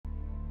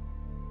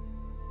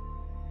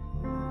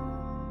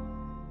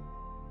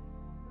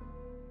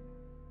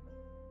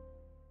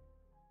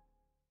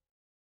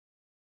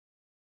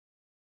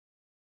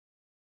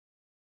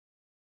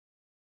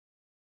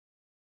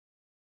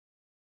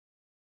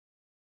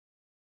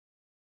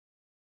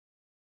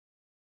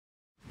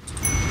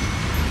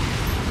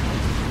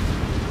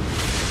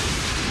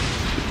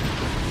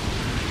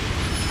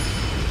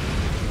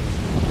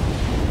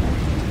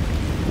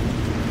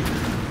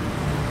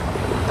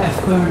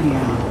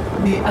Infernia,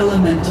 the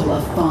elemental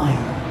of fire,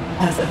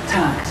 has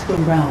attacked the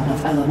realm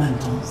of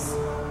elementals.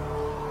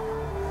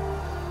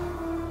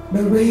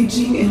 The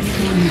raging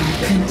inferno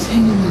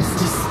continues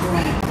to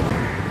spread,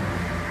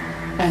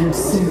 and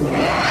soon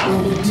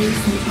will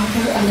reduce the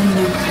other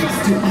elementals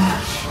to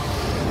ash.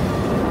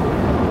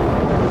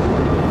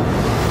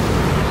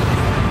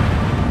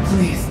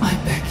 Please, I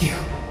beg you,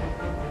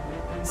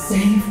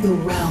 save the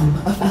realm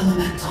of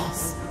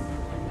elementals.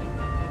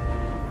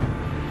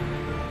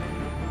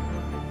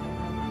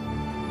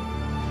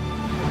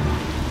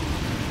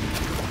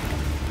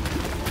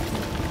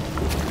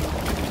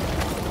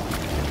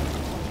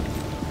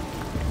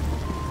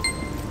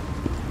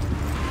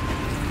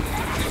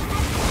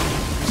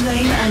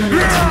 Flame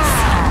elementals,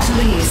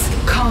 please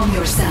calm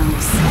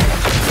yourselves.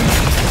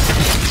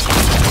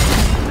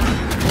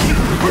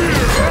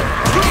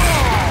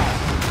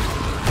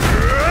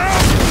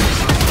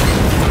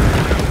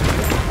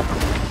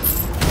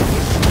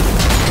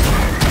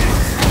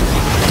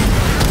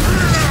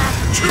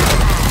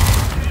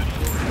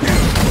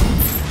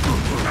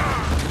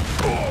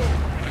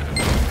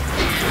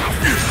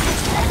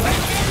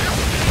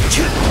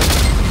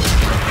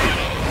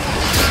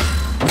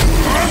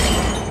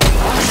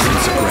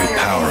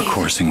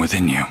 Coursing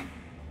within you.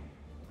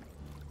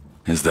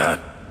 Is that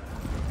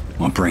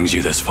what brings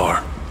you this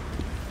far?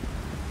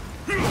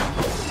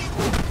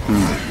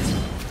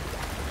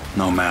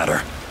 No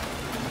matter.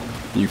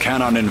 You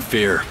cannot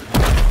interfere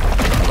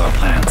with our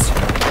plans.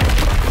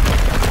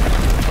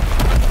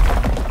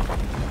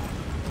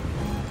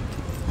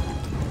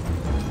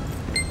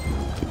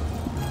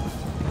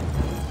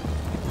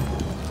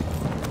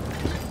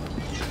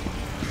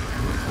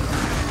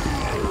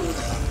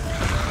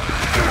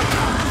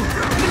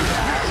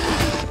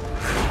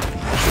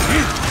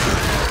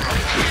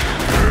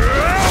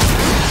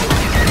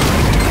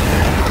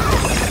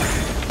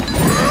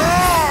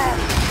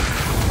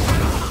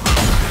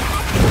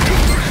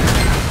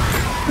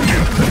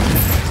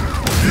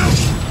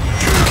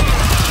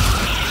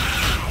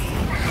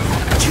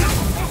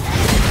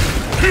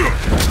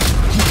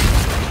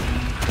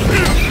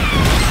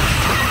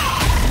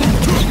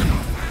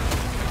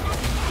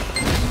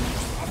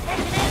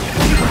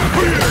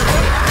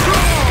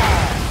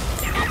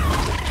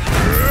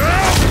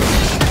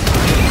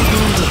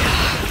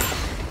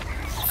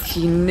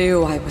 He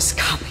knew I was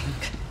coming.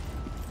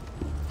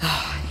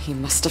 He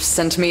must have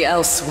sent me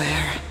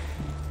elsewhere.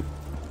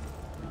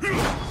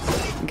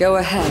 Go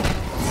ahead.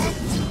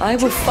 I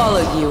will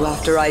follow you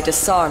after I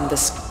disarm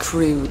this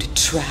crude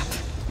trap.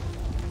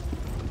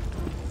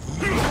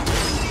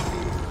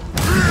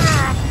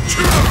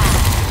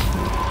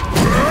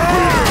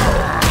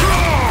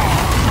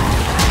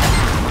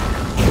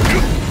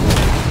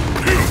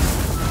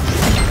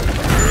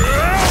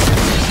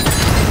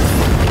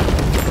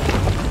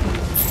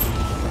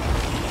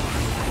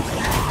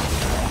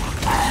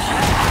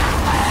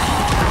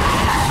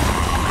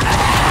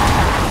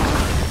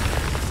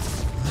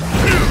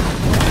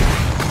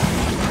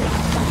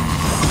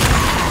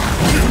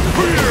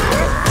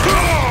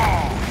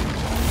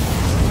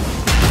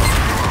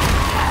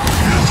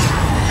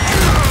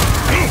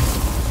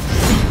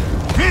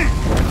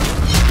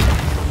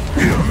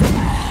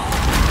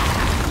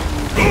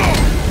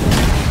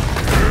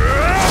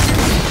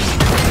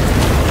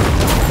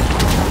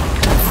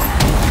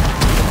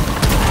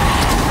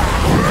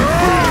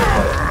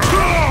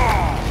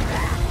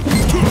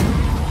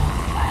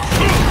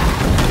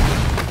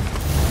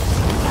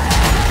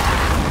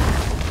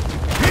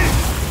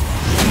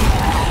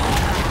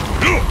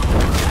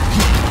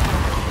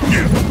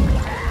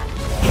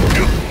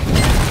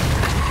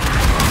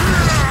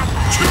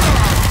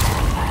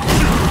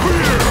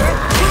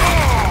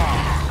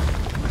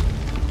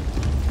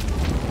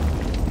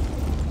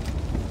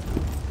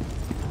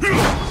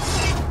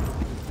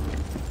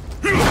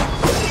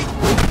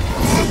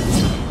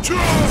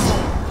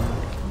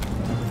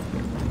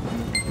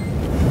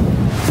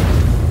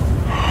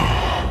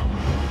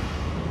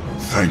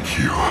 Thank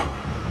you.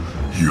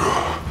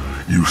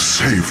 You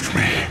saved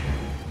me.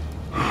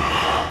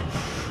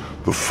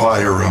 The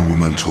fire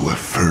elemental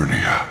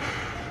Efernia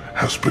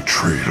has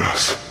betrayed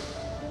us.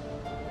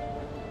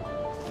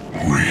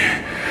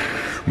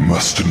 We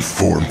must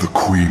inform the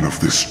Queen of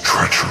this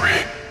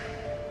treachery.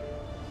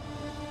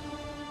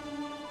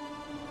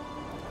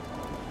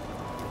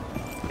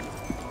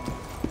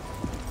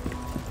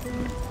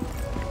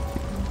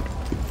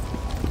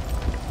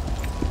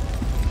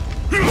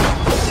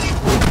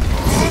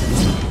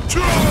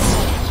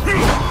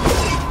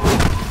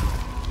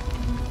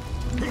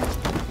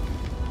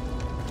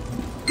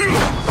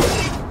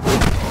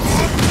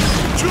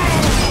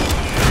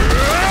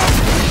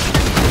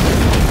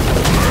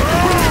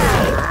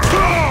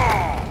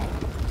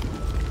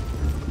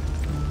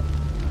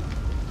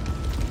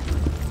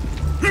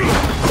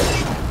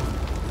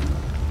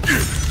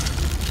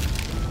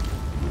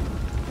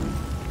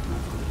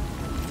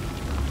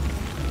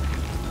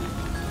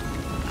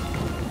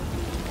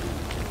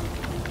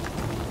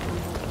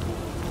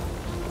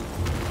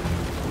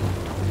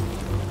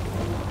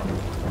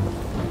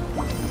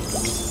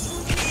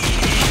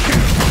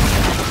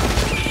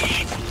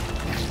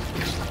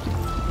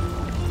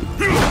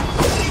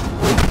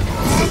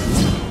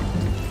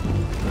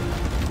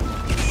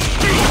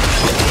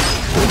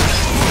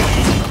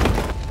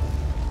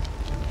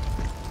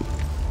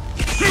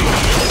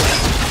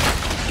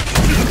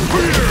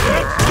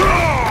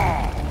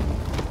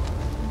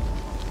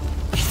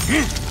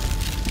 You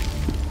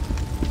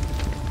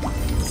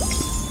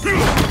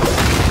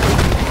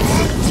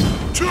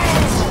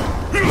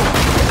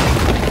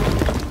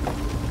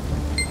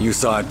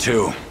saw it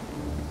too.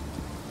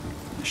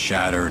 The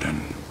shattered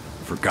and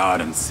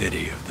forgotten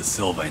city of the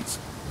Sylvains.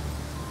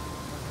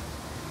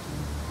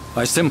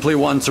 I simply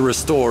want to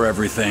restore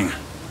everything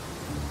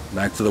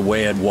back to the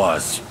way it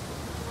was.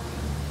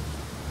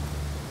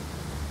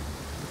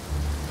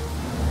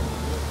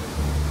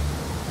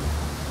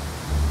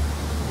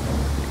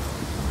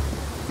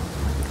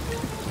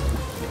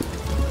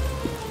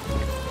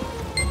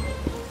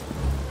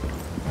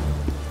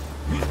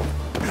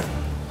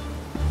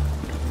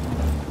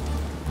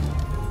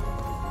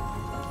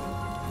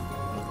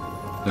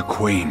 The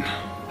Queen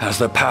has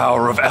the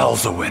power of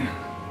Elzawin,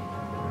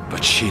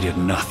 but she did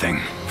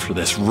nothing for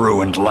this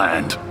ruined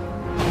land.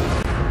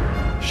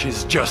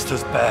 She's just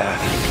as bad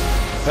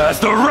as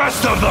the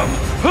rest of them!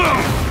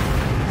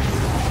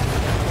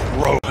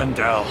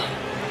 Rowendell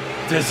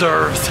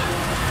deserves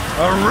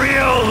a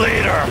real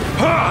leader!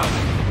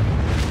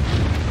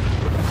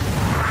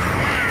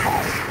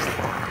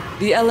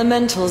 The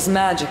Elemental's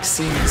magic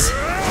seems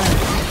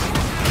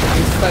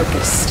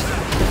unfocused.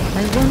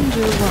 I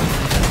wonder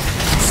why.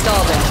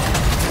 Stall them,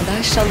 and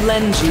I shall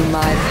lend you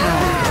my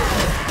power.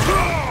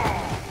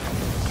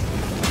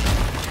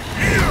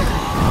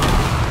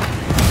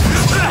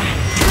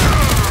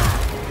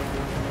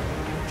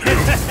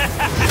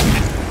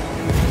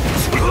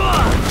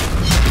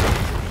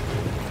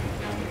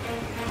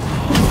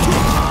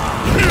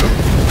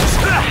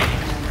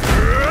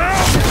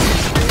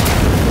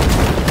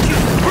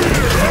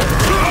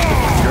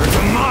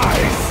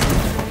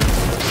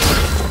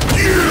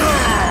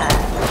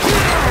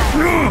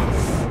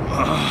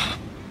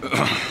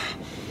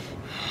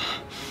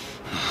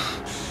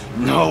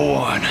 No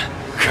one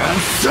can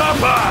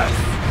stop us!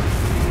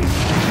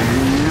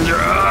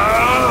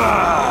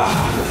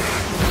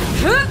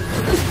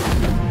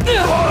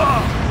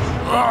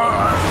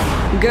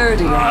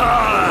 Gerdia,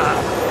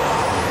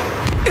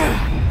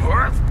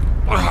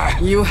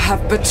 you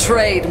have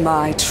betrayed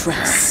my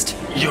trust.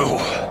 You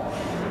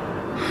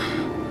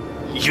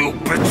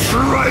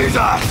betrayed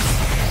us!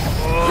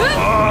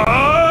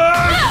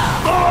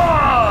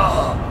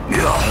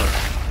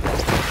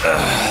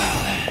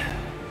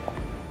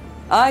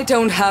 I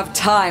don't have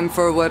time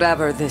for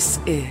whatever this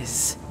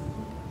is.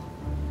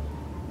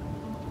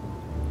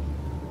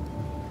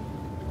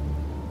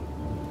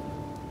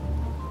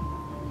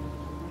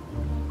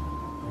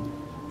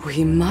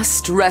 We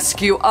must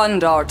rescue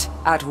Undart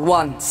at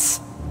once.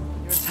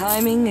 Your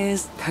timing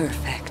is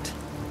perfect.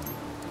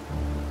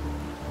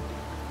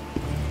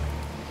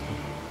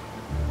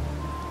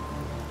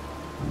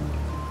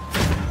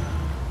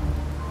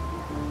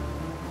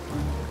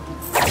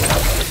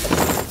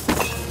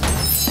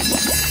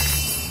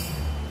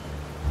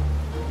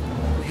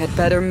 We had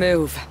better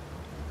move.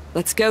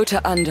 Let's go to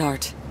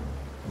Undart.